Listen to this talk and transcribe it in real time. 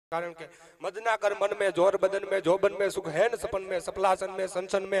कारण के मदना कर मन में जोर बदन में जोबन में सुख है न सपन में सपलासन में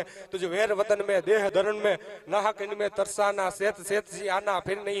संसन में तुझे वेर वतन में देह धरण में नाहक इनमें तरसाना सेत सेत सी आना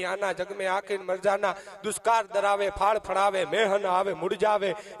फिर नहीं आना जग में आखिर मर जाना दुष्कार दरावे फाड़ फड़ावे मेहन आवे मुड़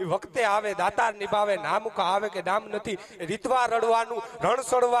जावे वक्ते आवे दातार निभावे नाम का आवे के नाम नथी રીતવા રડવાનું રણ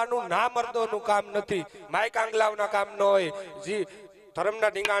સડવાનું ના મર્દોનું કામ નથી માય કાંગલાવના કામ ન હોય જી धर्मना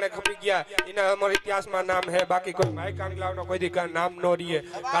ढींगाणे खपी गया इना अमर इतिहास में नाम है बाकी कोई माई कांगलावनो कोई दी नाम न रही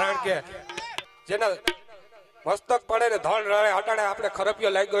कारण के जेना मस्तक पड़े ने धन रहे अटाणे आपणे खरपियो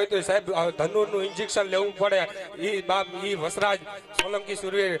लाग्यो होय तो साहेब धनुरनु इंजेक्शन लेवू पड़े ई बाप ई वसराज सोलंकी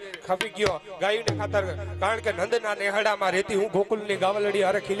सूरवीर खपी गयो गायने खातर कारण के नंदना नेहड़ा में रहती हूँ गोकुल नी गावलड़ी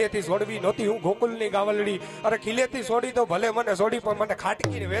अरे खिलेथी सोडवी नोती हूँ गोकुल नी गावलड़ी अरे खिलेथी सोडी तो भले मने सोडी पर मने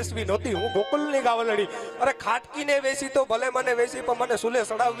खाटकी ने वेसवी नोती हूँ गोकुल नी गावलड़ी अरे खाटकी ने वेसी तो भले मने वेसी पर मने सुले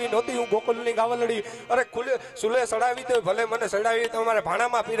सड़ावी नोती हूँ गोकुल नी गावलड़ी अरे खुले सुले सड़ावी तो भले मने सड़ावी तो मारे भाणा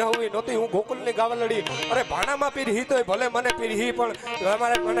में पीरहवी नोती हूँ गोकुल नी गावलड़ी अरे भाणा में पीरही तो भले मने पीरही पण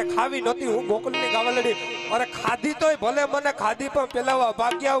हमारे मने खावी नोती हूँ गोकुल नी गावलड़ी अरे खाधी तो भले मने खाधी पण पेला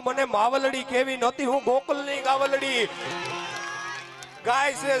भाग्या मने मावलड़ी केवी नोती हूँ गोकुल नी गावलड़ी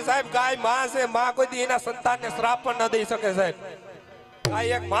गाय से साहब गाय मां से मां कोई दी एना संतान ने श्राप पण न दई सके साहब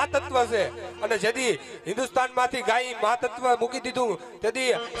गाय एक मां तत्व से અને જેદી હિન્દુસ્તાન માંથી ગાય માं તત્વ મૂકી દીધું તેદી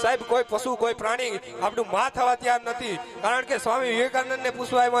સાહેબ કોઈ પશુ કોઈ પ્રાણી આપણું માं થવા તૈયાર નથી કારણ કે સ્વામી વિવેકાનંદ ને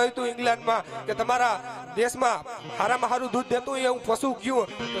પૂછવા આવ્યું હતું ઇંગ્લેન્ડ માં કે તમારા દેશમાં હારામાં હારું दूध દેતું હોય એવું પશુ કયું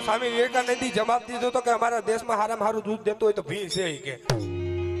તો સ્વામી વિવેકાનંદ જવાબ દીધો તો કે અમારા દેશમાં હારામાં હારું दूध દેતું હોય તો ભીંસ છે કે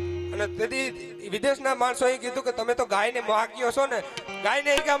અને તેથી વિદેશના માણસોએ કીધું કે તમે તો ગાયને માં કયો છો ને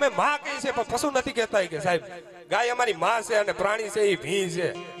ગાયને કે અમે માં કહી છે પણ પશુ નથી કહેતા કે સાહેબ गाय हमारी मां से अने प्राणी से ही भींस है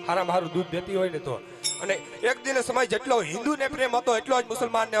हारा मारू दूध देती होय ने तो अने एक दिन समय जेटलो हिंदू ने प्रेम हतो एटलो ज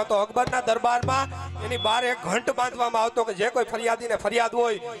मुसलमान ने हतो अकबरना दरबार में एनी बार एक घंट बांधवामां आवतो के जे कोई फरियादी ने फरियाद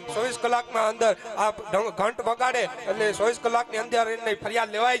होय 24 कलाक में अंदर आ घंट वगाड़े એટલે 24 कलाक ની અંદર એની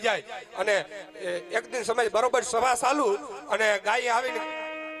ફરિયાદ લેવાઈ જાય અને એક दिन समय बरोबर सभा चालू અને ગાય આવીને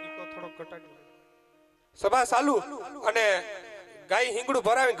થોડો કટાડી सभा चालू અને गाय हिंगड़ू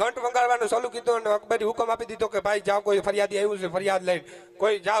भरावी घंट वगाड़वानुं चालू कीधुं अने अकबरे हुकम आपी दीधो के भाई जाओ कोई फरियादी आव्युं छे फरियाद लईने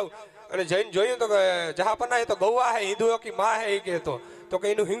कोई जाओ अने जईने जोयुं तो जहापना है तो गौवा है हिंदुओं की मां है के तो के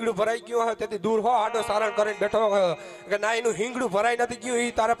एनु हिंगड़ू भराई गयुं है तेथी दूर हो आडो सारण करीने बैठो के ना एनु हिंगड़ू भराई नथी गयुं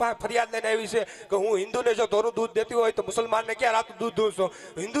ई तारा पासे फरियाद लईने आवी छे के हूँ हिंदू ने जो तोरू दूध देती होय तो मुसलमान ने क्या रात दूध दूं छो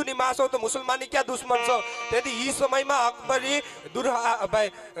हिंदू नी मां छो तो मुसलमान नी क्या दुश्मन छो तेथी ई समय में अकबरी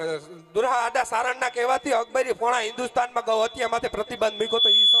दुरहा आडा सारण ना कहेवाथी अकबरी पोणा हिंदुस्तान में गौ हत्या माथे प्रतिबंध मूक्यो तो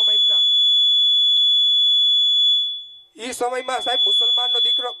ई समय में साहेब मुसलमान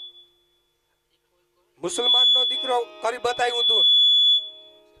नो दीकरो करी बताव्युं हतुं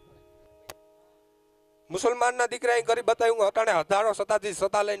मुसलमान ना दीकरा करी बताव्युं अटाणे हजारों शताब्दी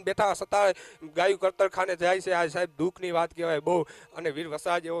सता लईने बैठा सता गायु करतर खाने जाय छे आ साहेब दुख नी वात कहेवाय बहु अने वीर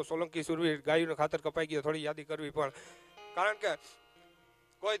वसराज एवो सोलंकी सूरवीर गायुने खातर कपाई गयो थोड़ी यादी करवी पण कारण के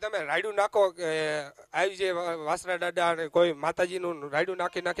कोई तमे रायडू नाखो आई जे वासरा दादा ने कोई माताजीनुं रायडू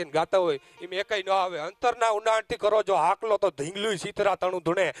नाखी नाखीने गाता होय एम एकेय न आवे अंतरना उंडाणथी करो जो हाकलो तो धींगलुय सीतरा तणु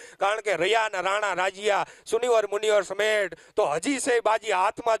धुणे कारण के रया ने राणा राजिया सुनिवर मुनिवर समेट तो हजी से बाजी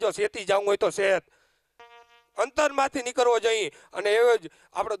हाथमां जो सेती जाऊं होय तो सेत अंतर माथी निकळવો જોઈએ અને એવો જ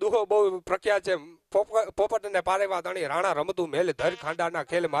આપણો દુહો બહુ પ્રખ્યાત છે પોપટ ને પારેવા તણી રાણા રમતું મેલ ધર ખાંડાના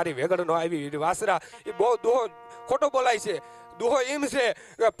ખેલ મારી વેગડ નો આવી વાસરા એ બહુ દુહો ખોટો બોલાય છે દુહો એમ છે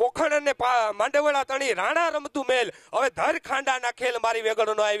કે પોખણ ને માંડવડા તણી રાણા રમતું મેલ હવે ધર ખાંડાના ખેલ મારી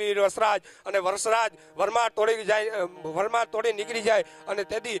વેગડ નો આવી વસરાજ અને વરસરાજ વરમાર તોડી જાય વરમાર તોડી નીકળી જાય અને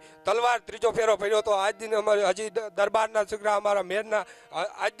તેદી તલવાર ત્રીજો ફેરો ફેર્યો તો આજ દિન અમારે હજી દરબારના છોકરા અમારા મેરના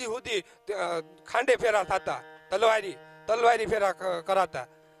આજ દી સુધી ખાંડે ફેરા થતા તલવારી ફેરા કરાતા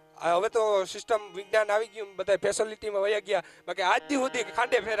હવે તો સિસ્ટમ વિજ્ઞાન આવી ગયું બધા ફેસિલિટીમાં વયા ગયા બાકી આજ દી સુધી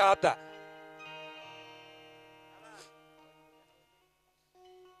ખાંડે ફેરા હતા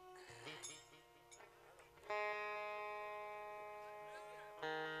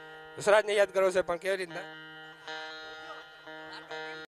વસરાજ ને યાદ કરો છે પણ કેવી રીતના